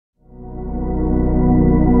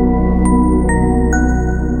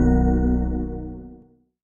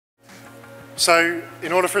So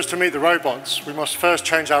in order for us to meet the robots, we must first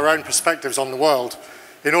change our own perspectives on the world.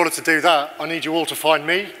 In order to do that, I need you all to find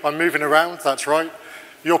me. I'm moving around, that's right.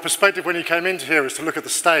 Your perspective when you came into here is to look at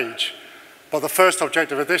the stage. But the first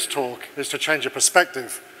objective of this talk is to change your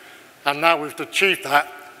perspective. And now we've achieved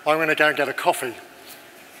that, I'm going to go and get a coffee.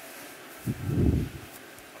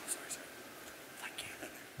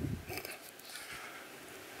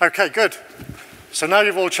 Okay, good. So now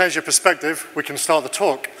you've all changed your perspective, we can start the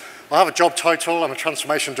talk. I have a job title, I'm a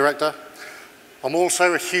transformation director. I'm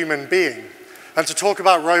also a human being. And to talk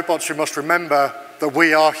about robots, we must remember that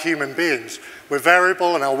we are human beings. We're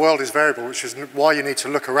variable and our world is variable, which is why you need to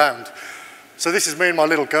look around. So this is me and my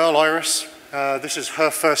little girl, Iris. This is her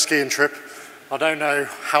first skiing trip. I don't know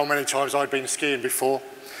how many times I'd been skiing before.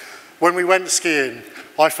 When we went skiing,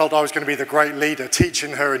 I felt I was going to be the great leader,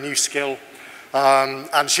 teaching her a new skill.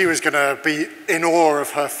 And she was going to be in awe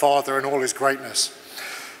of her father and all his greatness.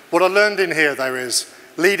 What I learned in here, though, is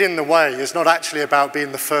leading the way is not actually about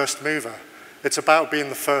being the first mover. It's about being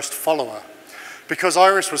the first follower. Because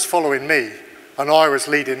Iris was following me, and I was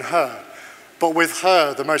leading her. But with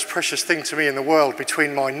her, the most precious thing to me in the world,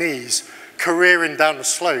 between my knees, careering down the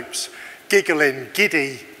slopes, giggling,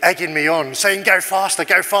 giddy, egging me on, saying, go faster,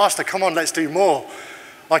 come on, let's do more.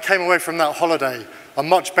 I came away from that holiday a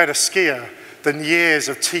much better skier than years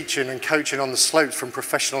of teaching and coaching on the slopes from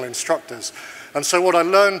professional instructors. And so what I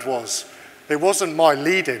learned was, it wasn't my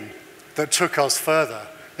leading that took us further,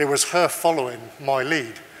 it was her following my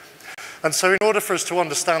lead. And so in order for us to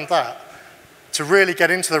understand that, to really get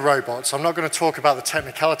into the robots, I'm not going to talk about the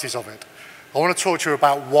technicalities of it. I want to talk to you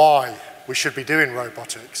about why we should be doing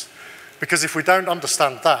robotics. Because if we don't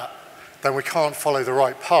understand that, then we can't follow the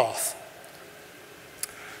right path.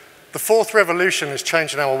 The fourth revolution is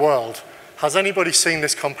changing our world. Has anybody seen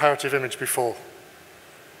this comparative image before?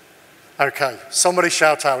 Okay, somebody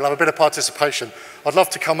shout out, we'll have a bit of participation. I'd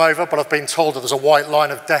love to come over, but I've been told that there's a white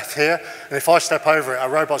line of death here, and if I step over it, a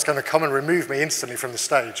robot's going to come and remove me instantly from the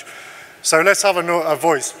stage. So let's have a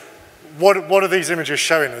voice. What are these images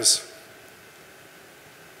showing us?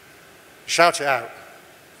 Shout it out.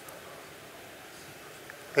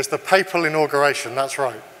 It's the papal inauguration, that's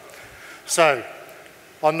right. So,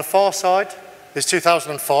 on the far side is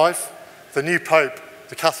 2005, the new Pope,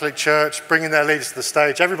 the Catholic Church, bringing their leaders to the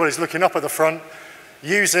stage. Everybody's looking up at the front,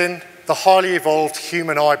 using the highly evolved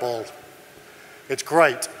human eyeball. It's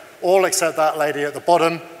great, all except that lady at the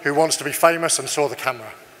bottom who wants to be famous and saw the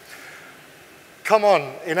camera. Come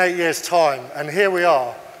on, in 8 years' time, and here we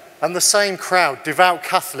are, and the same crowd, devout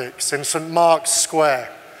Catholics in St. Mark's Square,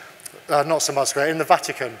 not St. Mark's Square, in the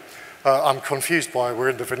Vatican. I'm confused by, we're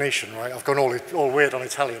in the Venetian, right? I've gone all weird on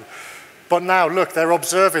Italian. But now, look, they're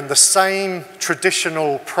observing the same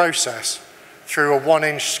traditional process through a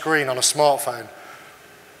 1-inch screen on a smartphone,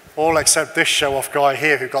 all except this show-off guy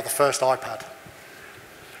here who got the first iPad.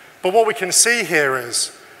 But what we can see here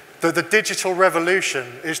is that the digital revolution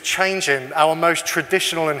is changing our most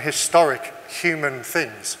traditional and historic human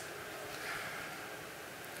things.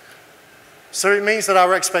 So it means that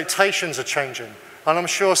our expectations are changing. And I'm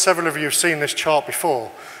sure several of you have seen this chart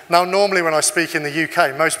before. Now, normally when I speak in the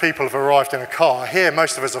UK, most people have arrived in a car. Here,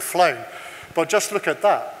 most of us have flown. But just look at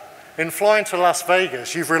that. In flying to Las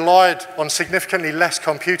Vegas, you've relied on significantly less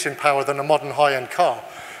computing power than a modern high-end car.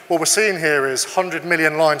 What we're seeing here is 100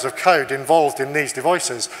 million lines of code involved in these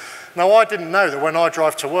devices. Now, I didn't know that when I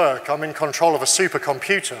drive to work, I'm in control of a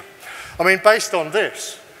supercomputer. I mean, based on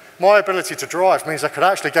this, my ability to drive means I could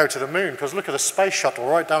actually go to the moon, because look at the space shuttle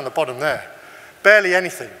right down the bottom there. Barely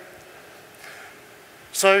anything.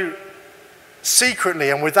 So, secretly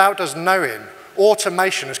and without us knowing,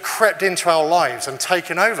 automation has crept into our lives and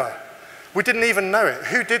taken over. We didn't even know it.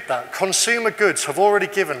 Who did that? Consumer goods have already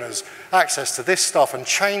given us access to this stuff and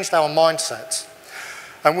changed our mindsets.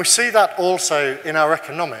 And we see that also in our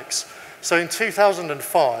economics. So in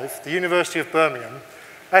 2005, the University of Birmingham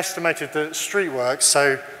estimated that street works,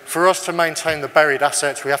 so for us to maintain the buried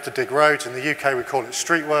assets, we have to dig roads. In the UK, we call it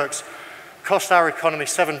street works. Cost our economy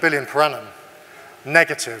 7 billion per annum.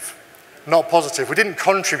 Negative, not positive. We didn't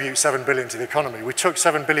contribute 7 billion to the economy. We took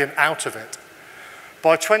 7 billion out of it.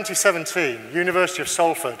 By 2017, University of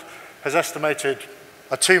Salford has estimated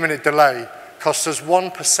a 2-minute delay costs us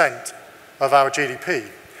 1% of our GDP.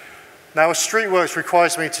 Now, a streetworks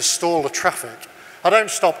requires me to stall the traffic. I don't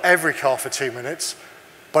stop every car for 2 minutes,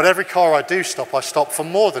 but every car I do stop, I stop for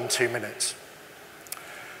more than 2 minutes.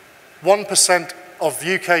 1% of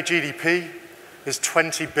UK GDP is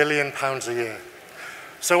 £20 billion a year.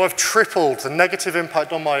 So I've tripled the negative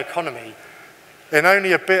impact on my economy in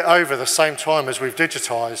only a bit over the same time as we've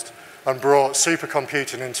digitized and brought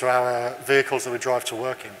supercomputing into our vehicles that we drive to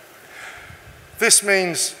work in. This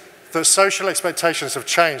means that social expectations have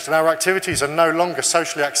changed and our activities are no longer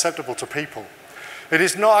socially acceptable to people. It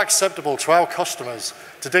is not acceptable to our customers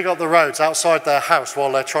to dig up the roads outside their house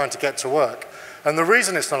while they're trying to get to work. And the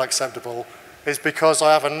reason it's not acceptable is because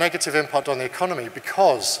I have a negative impact on the economy,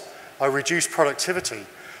 because I reduce productivity.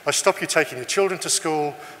 I stop you taking your children to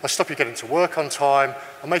school, I stop you getting to work on time,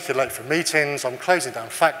 I make you late for meetings, I'm closing down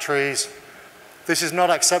factories. This is not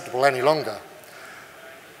acceptable any longer.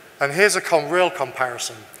 And here's a real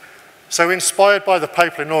comparison. So inspired by the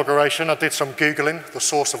papal inauguration, I did some Googling, the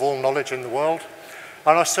source of all knowledge in the world,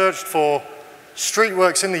 and I searched for street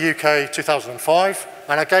works in the UK 2005,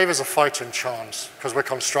 and I gave us a fighting chance, because we're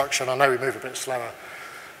construction, I know we move a bit slower.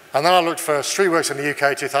 And then I looked for street works in the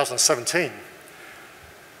UK 2017.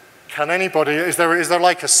 Can anybody, is there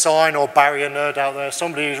like a sign or barrier nerd out there,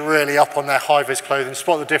 somebody who's really up on their high-vis clothing,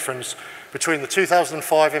 spot the difference between the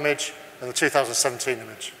 2005 image and the 2017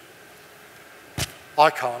 image? I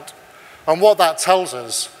can't. And what that tells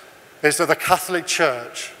us is that the Catholic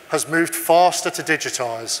Church has moved faster to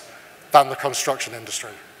digitise than the construction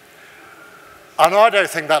industry. And I don't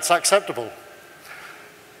think that's acceptable.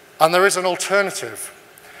 And there is an alternative.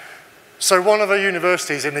 So one of our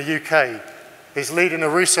universities in the UK is leading a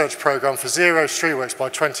research programme for zero streetworks by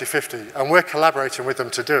 2050, and we're collaborating with them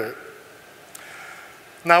to do it.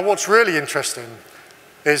 Now, what's really interesting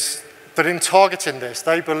is that in targeting this,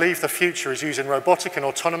 they believe the future is using robotic and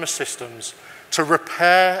autonomous systems to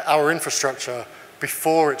repair our infrastructure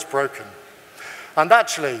before it's broken. And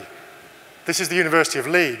actually, this is the University of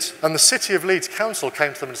Leeds, and the City of Leeds Council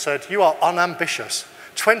came to them and said, you are unambitious.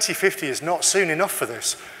 2050 is not soon enough for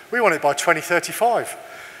this. We want it by 2035.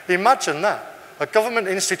 Imagine that. A government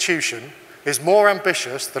institution is more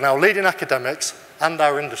ambitious than our leading academics and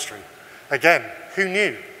our industry. Again, who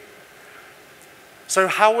knew? So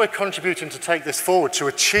how we're contributing to take this forward to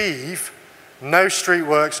achieve no street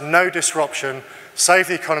works, no disruption, save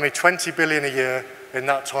the economy 20 billion a year in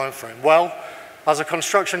that time frame? Well, as a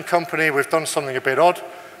construction company, we've done something a bit odd.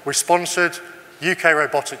 We sponsored UK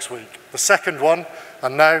Robotics Week, the second one,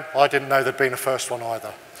 and no, I didn't know there'd been a first one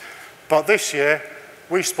either. But this year,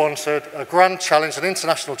 we sponsored a grand challenge, an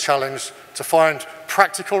international challenge, to find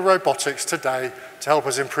practical robotics today to help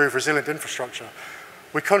us improve resilient infrastructure.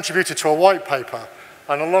 We contributed to a white paper,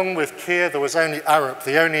 and along with Kier, there was only Arup,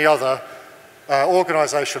 the only other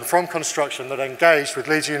organisation from construction that engaged with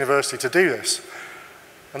Leeds University to do this.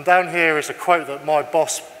 And down here is a quote that my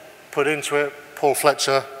boss put into it, Paul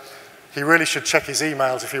Fletcher. He really should check his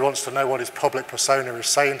emails if he wants to know what his public persona is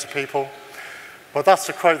saying to people. But that's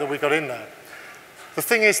the quote that we got in there. The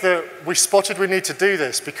thing is that we spotted we need to do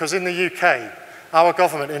this because in the UK, our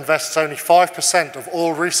government invests only 5% of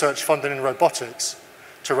all research funding in robotics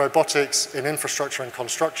to robotics in infrastructure and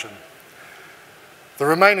construction. The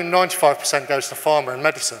remaining 95% goes to pharma and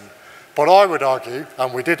medicine. But I would argue,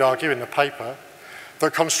 and we did argue in the paper,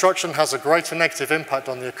 that construction has a greater negative impact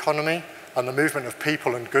on the economy and the movement of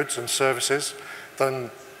people and goods and services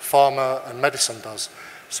than pharma and medicine does.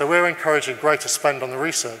 So we're encouraging greater spend on the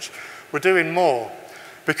research. We're doing more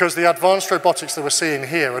because the advanced robotics that we're seeing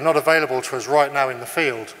here are not available to us right now in the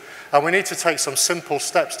field. And we need to take some simple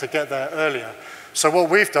steps to get there earlier. So what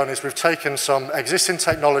we've done is we've taken some existing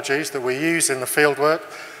technologies that we use in the fieldwork,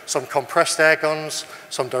 some compressed air guns,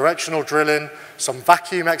 some directional drilling, some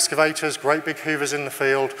vacuum excavators, great big hoovers in the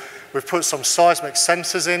field. We've put some seismic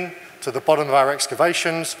sensors in to the bottom of our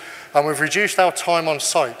excavations, and we've reduced our time on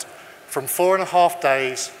site from 4.5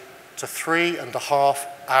 days to 3.5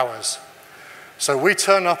 hours. So we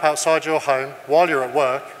turn up outside your home while you're at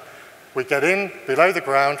work, we get in below the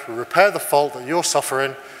ground, we repair the fault that you're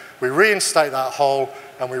suffering, we reinstate that hole,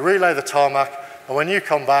 and we relay the tarmac, and when you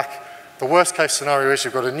come back, the worst case scenario is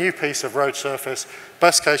you've got a new piece of road surface.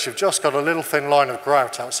 Best case, you've just got a little thin line of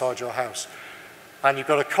grout outside your house. And you've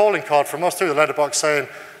got a calling card from us through the letterbox saying,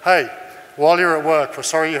 hey, while you're at work, we're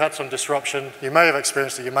sorry you had some disruption. You may have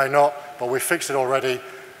experienced it, you may not, but we fixed it already.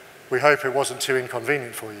 We hope it wasn't too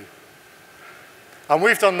inconvenient for you. And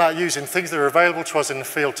we've done that using things that are available to us in the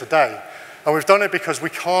field today. And we've done it because we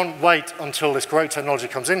can't wait until this great technology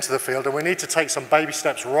comes into the field, and we need to take some baby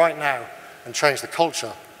steps right now and change the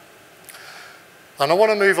culture. And I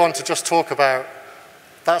want to move on to just talk about,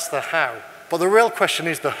 that's the how. But the real question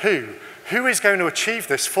is the who. Who is going to achieve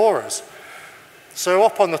this for us? So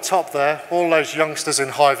up on the top there, all those youngsters in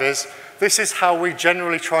high-vis, this is how we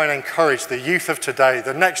generally try and encourage the youth of today,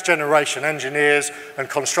 the next generation engineers and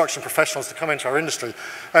construction professionals to come into our industry.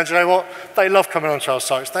 And you know what? They love coming onto our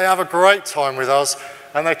sites. They have a great time with us,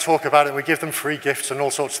 and they talk about it. We give them free gifts and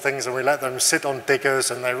all sorts of things, and we let them sit on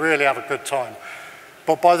diggers, and they really have a good time.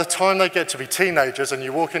 But by the time they get to be teenagers and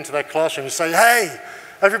you walk into their classroom and say, hey,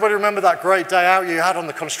 everybody remember that great day out you had on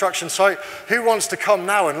the construction site? Who wants to come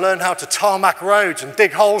now and learn how to tarmac roads and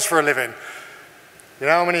dig holes for a living? You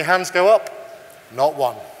know how many hands go up? Not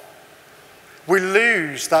one. We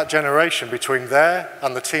lose that generation between there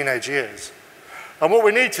and the teenage years. And what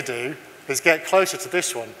we need to do is get closer to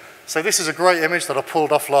this one. So this is a great image that I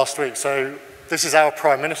pulled off last week. So this is our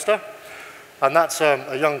Prime Minister, and that's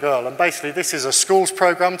a young girl. And basically this is a schools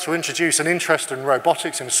program to introduce an interest in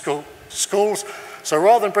robotics in schools. So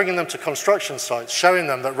rather than bringing them to construction sites, showing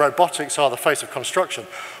them that robotics are the face of construction.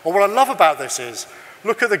 Well, what I love about this is,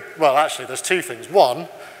 look at well, actually there's two things. One,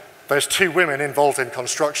 there's two women involved in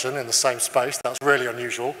construction in the same space. That's really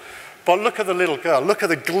unusual. But look at the little girl. Look at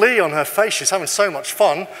the glee on her face. She's having so much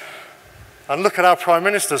fun. And look at our Prime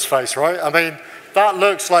Minister's face, right? I mean, that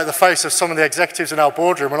looks like the face of some of the executives in our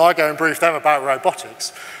boardroom when I go and brief them about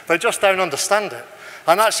robotics. They just don't understand it.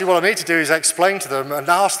 And actually what I need to do is explain to them and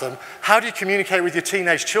ask them, how do you communicate with your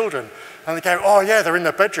teenage children? And they go, oh yeah, they're in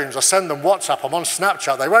their bedrooms. I send them WhatsApp, I'm on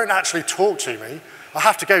Snapchat. They won't actually talk to me. I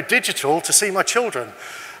have to go digital to see my children.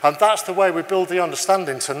 And that's the way we build the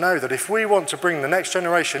understanding to know that if we want to bring the next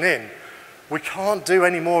generation in, we can't do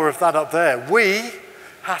any more of that up there. We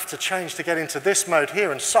have to change to get into this mode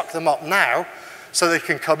here and suck them up now so they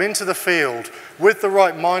can come into the field with the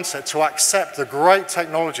right mindset to accept the great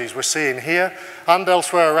technologies we're seeing here and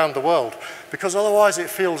elsewhere around the world. Because otherwise it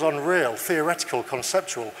feels unreal, theoretical,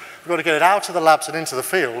 conceptual. We've got to get it out of the labs and into the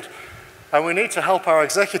field, and we need to help our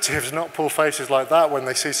executives not pull faces like that when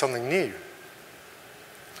they see something new.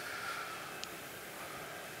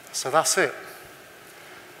 So that's it.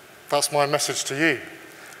 That's my message to you.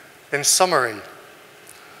 In summary,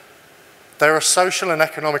 there are social and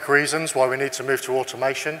economic reasons why we need to move to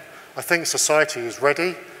automation. I think society is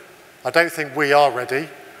ready. I don't think we are ready,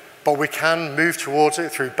 but we can move towards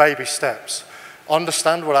it through baby steps.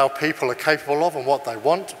 Understand what our people are capable of and what they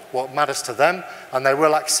want, what matters to them, and they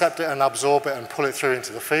will accept it and absorb it and pull it through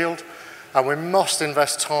into the field. And we must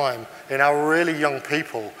invest time in our really young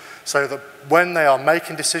people so that when they are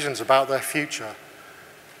making decisions about their future,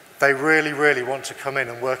 they really, really want to come in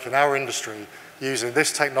and work in our industry using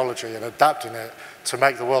this technology and adapting it to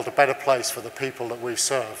make the world a better place for the people that we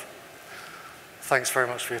serve. Thanks very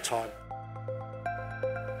much for your time.